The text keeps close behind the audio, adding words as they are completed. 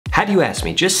Had you asked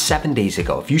me just 7 days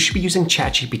ago if you should be using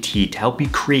ChatGPT to help you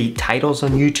create titles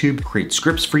on YouTube, create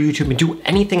scripts for YouTube, and do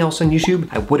anything else on YouTube,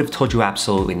 I would have told you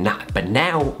absolutely not. But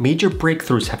now, major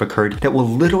breakthroughs have occurred that will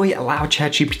literally allow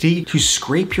ChatGPT to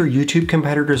scrape your YouTube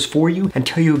competitors for you and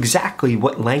tell you exactly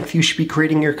what length you should be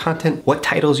creating your content, what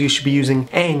titles you should be using,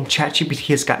 and ChatGPT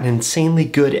has gotten insanely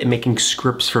good at making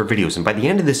scripts for videos. And by the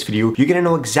end of this video, you're gonna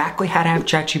know exactly how to have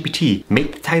ChatGPT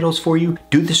make the titles for you,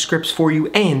 do the scripts for you,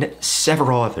 and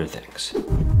several other things.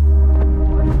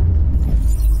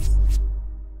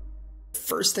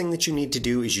 First thing that you need to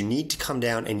do is you need to come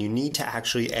down and you need to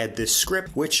actually add this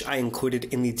script, which I included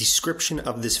in the description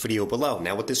of this video below.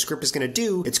 Now what this script is going to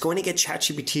do, it's going to get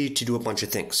ChatGPT to do a bunch of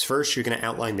things. First, you're going to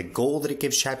outline the goal that it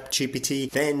gives ChatGPT,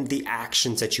 then the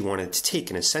actions that you want it to take.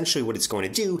 And essentially what it's going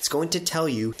to do, it's going to tell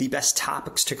you the best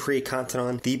topics to create content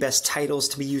on, the best titles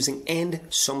to be using, and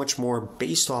so much more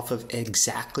based off of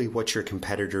exactly what your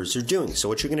competitors are doing. So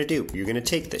what you're going to do, you're going to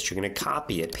take this, you're going to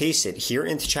copy it, paste it here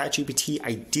into ChatGPT.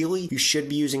 Ideally, you should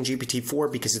be using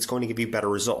GPT-4 because it's going to give you better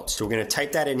results. So we're going to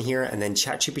type that in here, and then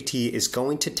ChatGPT is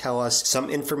going to tell us some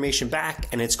information back,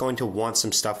 and it's going to want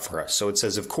some stuff for us. So it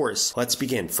says, of course, let's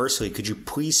begin. Firstly, could you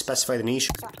please specify the niche?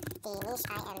 Sure. The niche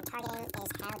I am targeting is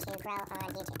how to grow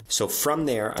on YouTube. So from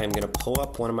there, I'm going to pull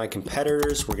up one of my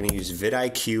competitors. We're going to use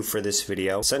vidIQ for this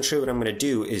video. Essentially what I'm going to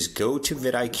do is go to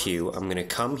vidIQ. I'm going to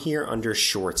come here under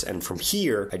shorts, and from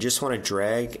here, I just want to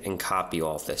drag and copy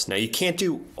all of this. Now you can't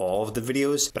do all of the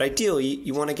videos, but ideally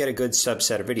you want to get a good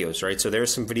subset of videos, right? So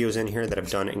there's some videos in here that have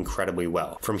done incredibly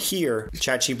well. From here,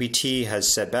 ChatGPT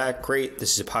has said back, great,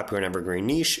 this is a popular and evergreen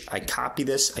niche. I copy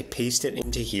this, I paste it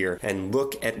into here, and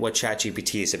look at what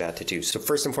ChatGPT is about to do. So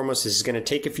first and foremost, this is going to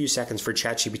take a few seconds for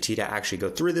ChatGPT to actually go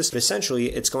through this, but essentially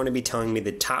it's going to be telling me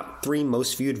the top 3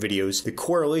 most viewed videos, the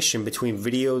correlation between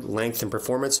video length and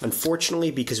performance.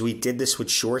 Unfortunately, because we did this with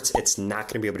shorts, it's not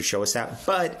going to be able to show us that.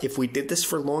 But if we did this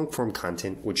for long form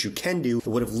content, which you can do, it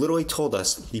would have literally told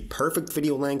us the perfect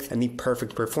video length and the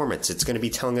perfect performance. It's going to be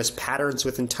telling us patterns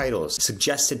within titles,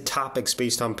 suggested topics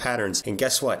based on patterns, and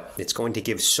guess what? It's going to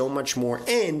give so much more,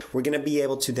 and we're going to be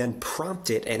able to then prompt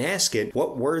it and ask it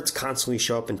what words constantly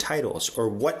show up in titles, or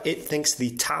what it thinks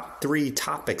the top 3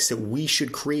 topics that we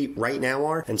should create right now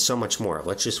are, and so much more.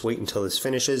 Let's just wait until this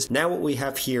finishes. Now what we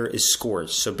have here is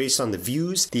scores. So based on the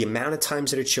views, the amount of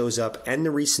times that it shows up, and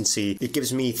the recency, it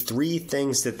gives me 3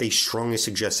 things that they strongly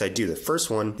suggest I do. The first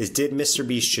one is, did Mr.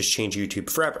 Beast just change YouTube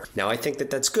forever? Now I think that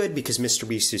that's good because Mr.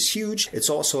 Beast is huge. It's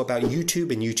also about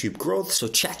YouTube and YouTube growth. So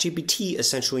ChatGPT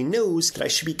essentially knows that I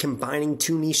should be combining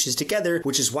 2 niches together,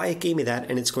 which is why it gave me that,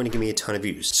 and it's going to give me a ton of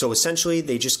views. So essentially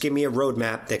they just give me a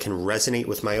roadmap that can resonate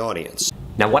with my audience.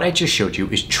 Now what I just showed you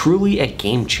is truly a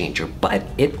game changer, but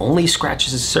it only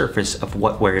scratches the surface of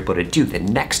what we're able to do. The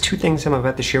next 2 things I'm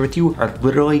about to share with you are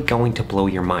literally going to blow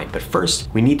your mind. But first,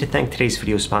 we need to thank today's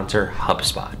video sponsor,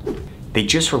 HubSpot. They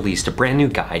just released a brand new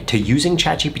guide to using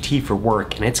ChatGPT for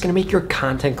work, and it's gonna make your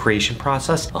content creation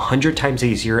process 100 times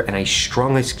easier, and I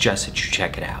strongly suggest that you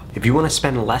check it out. If you wanna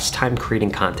spend less time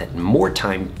creating content and more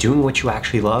time doing what you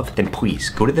actually love, then please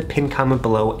go to the pinned comment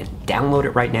below and download it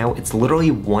right now. It's literally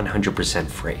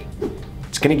 100% free.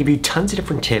 It's gonna give you tons of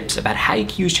different tips about how you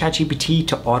can use ChatGPT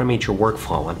to automate your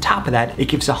workflow. On top of that, it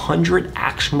gives 100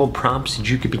 actionable prompts that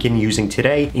you could begin using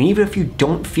today. And even if you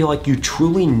don't feel like you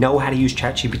truly know how to use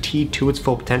ChatGPT to its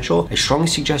full potential, I strongly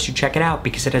suggest you check it out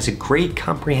because it has a great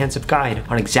comprehensive guide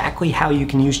on exactly how you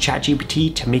can use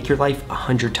ChatGPT to make your life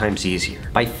 100 times easier.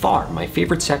 By far, my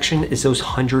favorite section is those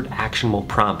 100 actionable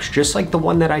prompts. Just like the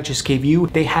one that I just gave you,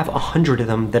 they have 100 of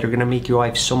them that are gonna make your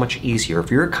life so much easier.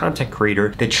 If you're a content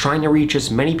creator that's trying to reach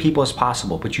as many people as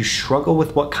possible, but you struggle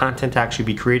with what content to actually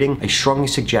be creating, I strongly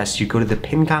suggest you go to the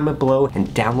pinned comment below and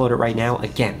download it right now.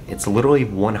 Again, it's literally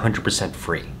 100%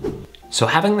 free. So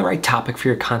having the right topic for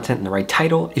your content and the right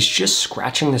title is just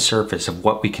scratching the surface of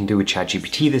what we can do with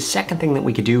ChatGPT. The second thing that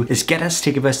we could do is get us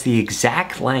to give us the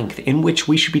exact length in which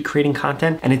we should be creating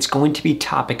content, and it's going to be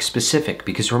topic specific,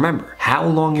 because remember, how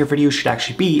long your video should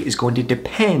actually be is going to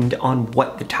depend on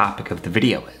what the topic of the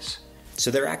video is. So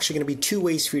there are actually going to be 2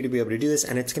 ways for you to be able to do this,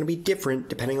 and it's going to be different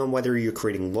depending on whether you're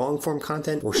creating long form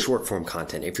content or short form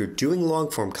content. If you're doing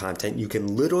long form content, you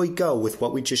can literally go with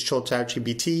what we just told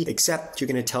ChatGPT, except you're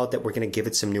going to tell it that we're going to give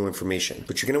it some new information.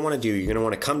 What you're going to want to do, you're going to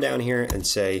want to come down here and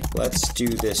say, let's do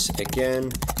this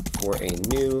again for a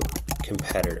new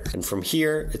competitor. And from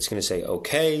here, it's going to say,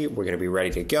 okay, we're going to be ready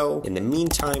to go. In the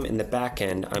meantime, in the back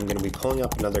end, I'm going to be pulling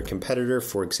up another competitor.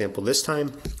 For example, this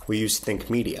time we use Think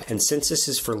Media. And since this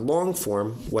is for long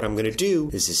form, what I'm going to do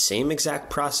is the same exact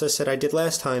process that I did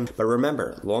last time. But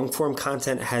remember, long form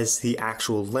content has the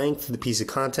actual length of the piece of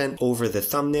content over the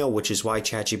thumbnail, which is why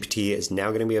ChatGPT is now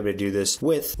going to be able to do this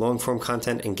with long form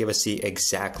content and give us the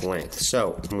exact length.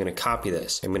 So I'm going to copy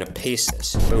this. I'm going to paste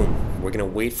this. Boom. We're going to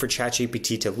wait for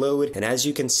ChatGPT to load. And as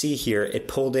you can see here, it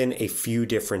pulled in a few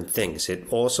different things. It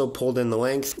also pulled in the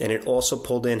length, and it also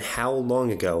pulled in how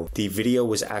long ago the video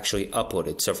was actually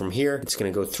uploaded. So from here, it's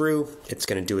going to go through, it's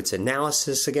going to do its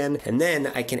analysis again, and then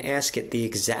I can ask it the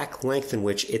exact length in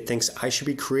which it thinks I should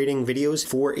be creating videos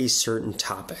for a certain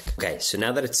topic. Okay, so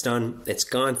now that it's done, it's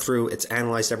gone through, it's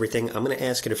analyzed everything, I'm going to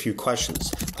ask it a few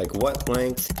questions, like what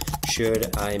length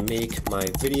should I make my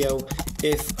video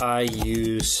if I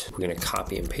use, we're going to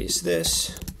copy and paste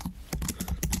this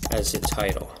as a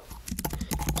title.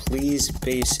 Please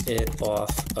base it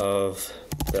off of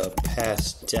the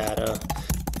past data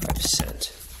I've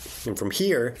sent. And from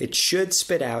here, it should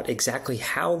spit out exactly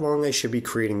how long I should be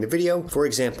creating the video. For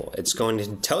example, it's going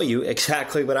to tell you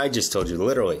exactly what I just told you,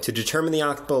 literally. To determine the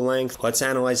optimal length, let's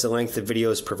analyze the length of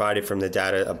videos provided from the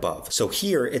data above. So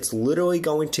here, it's literally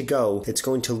going to go, it's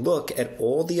going to look at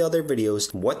all the other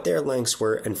videos, what their lengths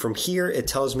were, and from here, it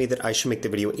tells me that I should make the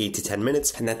video 8 to 10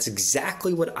 minutes, and that's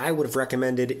exactly what I would have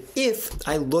recommended if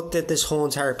I looked at this whole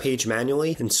entire page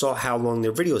manually and saw how long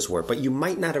their videos were. But you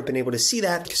might not have been able to see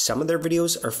that because some of their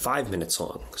videos are 5 minutes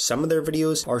long. Some of their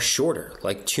videos are shorter,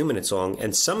 like 2 minutes long,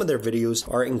 and some of their videos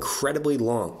are incredibly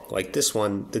long, like this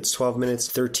one that's 12 minutes,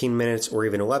 13 minutes, or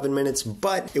even 11 minutes,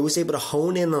 but it was able to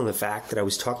hone in on the fact that I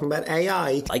was talking about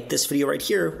AI, like this video right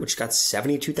here, which got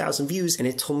 72,000 views, and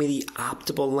it told me the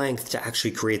optimal length to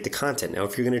actually create the content. Now,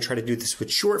 if you're going to try to do this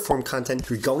with short form content,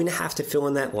 you're going to have to fill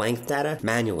in that length data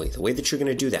manually. The way that you're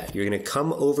going to do that, you're going to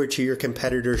come over to your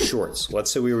competitor's shorts. Let's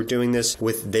say we were doing this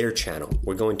with their channel.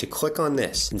 We're going to click on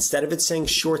this. Instead of it saying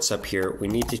shorts up here, we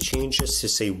need to change this to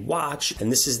say watch,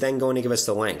 and this is then going to give us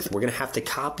the length. We're going to have to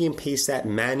copy and paste that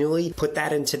manually, put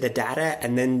that into the data,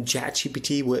 and then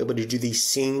ChatGPT will be able to do the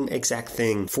same exact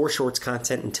thing for shorts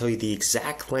content and tell you the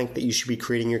exact length that you should be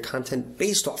creating your content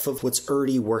based off of what's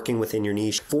already working within your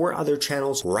niche for other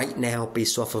channels right now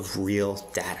based off of real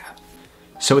data.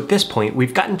 So at this point,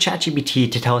 we've gotten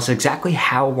ChatGPT to tell us exactly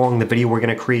how long the video we're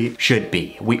gonna create should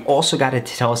be. We also got it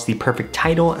to tell us the perfect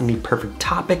title and the perfect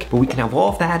topic, but we can have all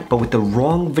of that, but with the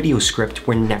wrong video script,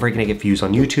 we're never gonna get views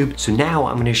on YouTube. So now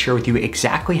I'm gonna share with you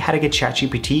exactly how to get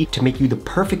ChatGPT to make you the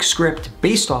perfect script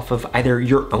based off of either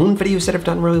your own videos that have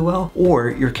done really well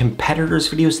or your competitors'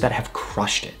 videos that have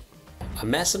crushed it. A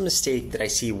massive mistake that I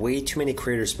see way too many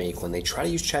creators make when they try to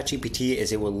use ChatGPT is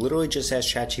they will literally just ask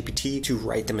ChatGPT to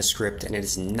write them a script, and it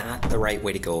is not the right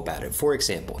way to go about it. For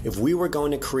example, if we were going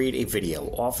to create a video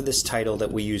off of this title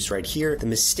that we used right here, the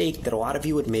mistake that a lot of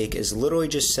you would make is literally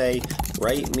just say,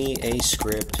 write me a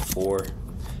script for,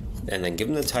 and then give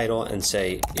them the title and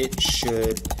say, it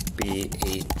should be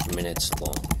 8 minutes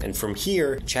long. And from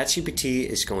here, ChatGPT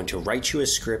is going to write you a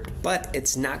script, but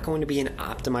it's not going to be an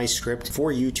optimized script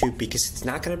for YouTube because it's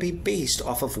not going to be based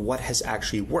off of what has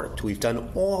actually worked. We've done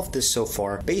all of this so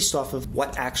far based off of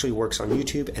what actually works on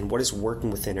YouTube and what is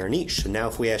working within our niche. So now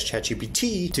if we ask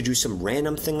ChatGPT to do some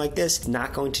random thing like this, it's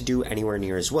not going to do anywhere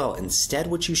near as well. Instead,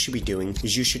 what you should be doing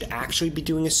is you should actually be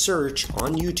doing a search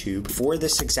on YouTube for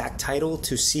this exact title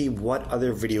to see what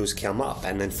other videos come up.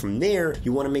 And then from there,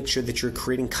 you want to make sure that you're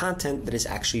creating content that is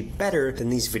actually better than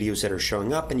these videos that are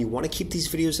showing up, and you want to keep these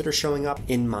videos that are showing up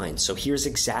in mind. So here's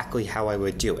exactly how I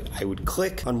would do it. I would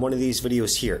click on one of these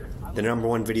videos here, the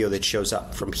 #1 video that shows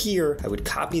up. From here, I would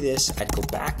copy this, I'd go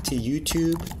back to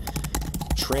YouTube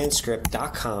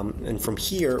transcript.com, and from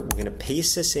here we're going to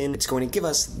paste this in. It's going to give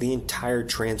us the entire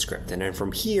transcript, and then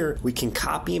from here we can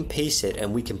copy and paste it,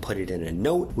 and we can put it in a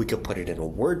note, we could put it in a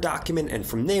Word document, and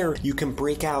from there you can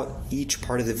break out each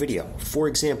part of the video. For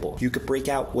example, you could break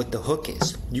out what the hook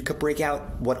is, you could break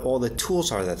out what all the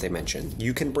tools are that they mentioned,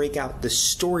 you can break out the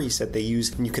stories that they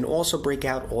use, and you can also break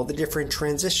out all the different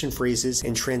transition phrases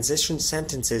and transition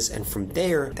sentences, and from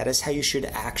there, that is how you should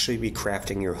actually be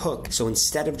crafting your hook. So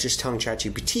instead of just telling ChatGPT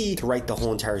ChatGPT to write the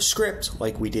whole entire script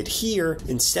like we did here.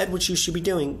 Instead, what you should be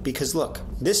doing, because look,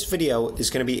 this video is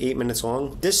going to be 8 minutes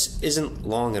long. This isn't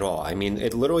long at all. I mean,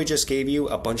 it literally just gave you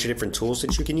a bunch of different tools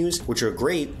that you can use, which are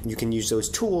great. You can use those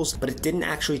tools, but it didn't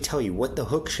actually tell you what the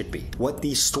hook should be, what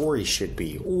the story should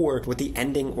be, or what the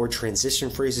ending or transition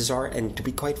phrases are. And to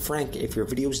be quite frank, if your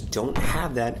videos don't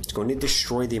have that, it's going to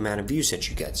destroy the amount of views that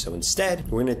you get. So instead,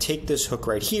 we're going to take this hook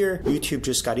right here. YouTube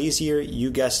just got easier.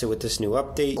 You guessed it with this new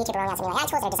update. YouTube rolling out some new AI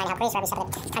tools that are designed to help creators for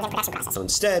every step of the content production process. So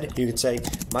instead, you can say,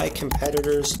 my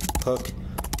competitor's hook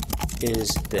is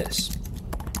this.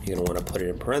 You're going to want to put it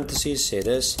in parentheses, say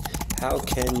this. How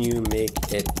can you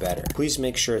make it better? Please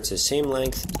make sure it's the same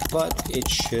length, but it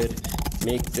should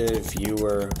make the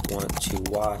viewer want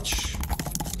to watch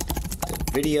the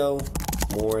video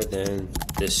more than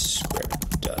this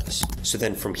script does. So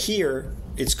then from here,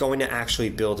 it's going to actually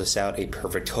build us out a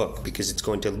perfect hook, because it's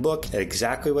going to look at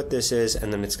exactly what this is,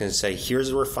 and then it's going to say, here's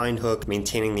a refined hook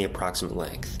maintaining the approximate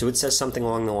length. So it says something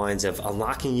along the lines of,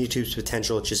 unlocking YouTube's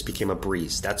potential just became a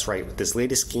breeze. That's right, with this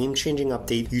latest game-changing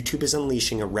update, YouTube is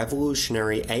unleashing a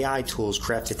revolutionary AI tools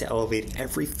crafted to elevate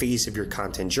every phase of your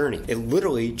content journey. It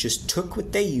literally just took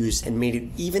what they used and made it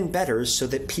even better, so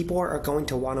that people are going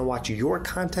to want to watch your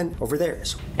content over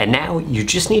theirs. And now you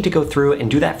just need to go through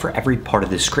and do that for every part of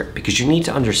the script, because you need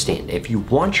to understand, if you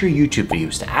want your YouTube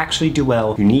videos to actually do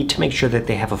well, you need to make sure that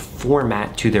they have a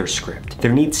format to their script.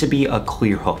 There needs to be a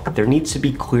clear hook. There needs to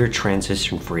be clear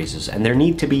transition phrases, and there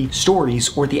need to be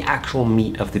stories or the actual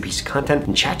meat of the piece of content.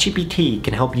 And ChatGPT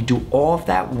can help you do all of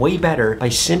that way better by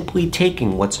simply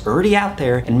taking what's already out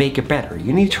there and make it better.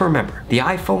 You need to remember, the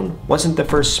iPhone wasn't the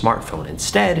first smartphone.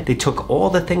 Instead, they took all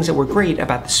the things that were great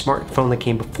about the smartphone that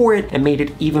came before it and made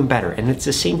it even better. And it's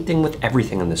the same thing with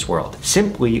everything in this world.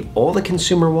 Simply, all the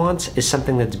consumer wants is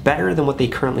something that's better than what they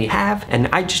currently have, and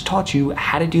I just taught you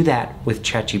how to do that with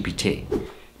ChatGPT.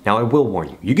 Now, I will warn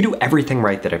you, you can do everything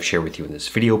right that I've shared with you in this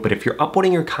video, but if you're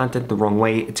uploading your content the wrong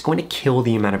way, it's going to kill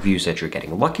the amount of views that you're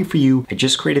getting. Lucky for you, I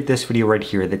just created this video right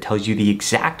here that tells you the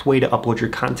exact way to upload your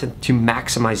content to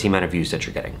maximize the amount of views that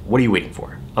you're getting. What are you waiting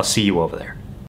for? I'll see you over there.